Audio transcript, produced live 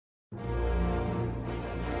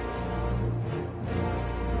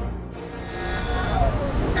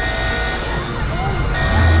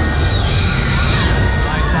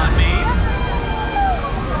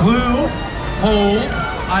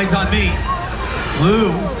eyes on me.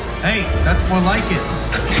 Blue, hey, that's more like it.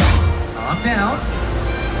 Calm down.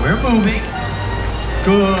 We're moving.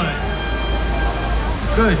 Good.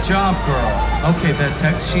 Good job, girl. Okay, that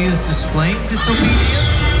text, she is displaying disobedience.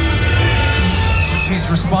 She's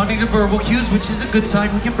responding to verbal cues, which is a good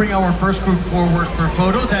sign. We can bring our first group forward for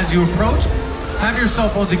photos as you approach. Have your cell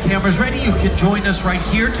phones and cameras ready. You can join us right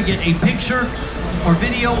here to get a picture or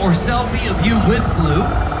video or selfie of you with Blue.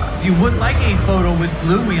 If you would like a photo with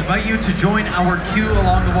Blue, we invite you to join our queue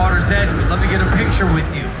along the water's edge. We'd love to get a picture with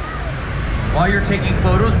you. While you're taking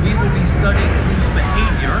photos, we will be studying Blue's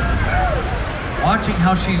behavior, watching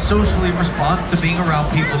how she socially responds to being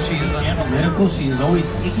around people. She is analytical. She is always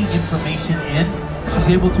taking information in. She's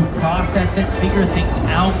able to process it, figure things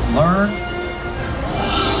out, learn.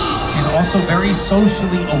 She's also very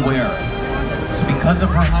socially aware. So because of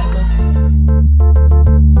her high level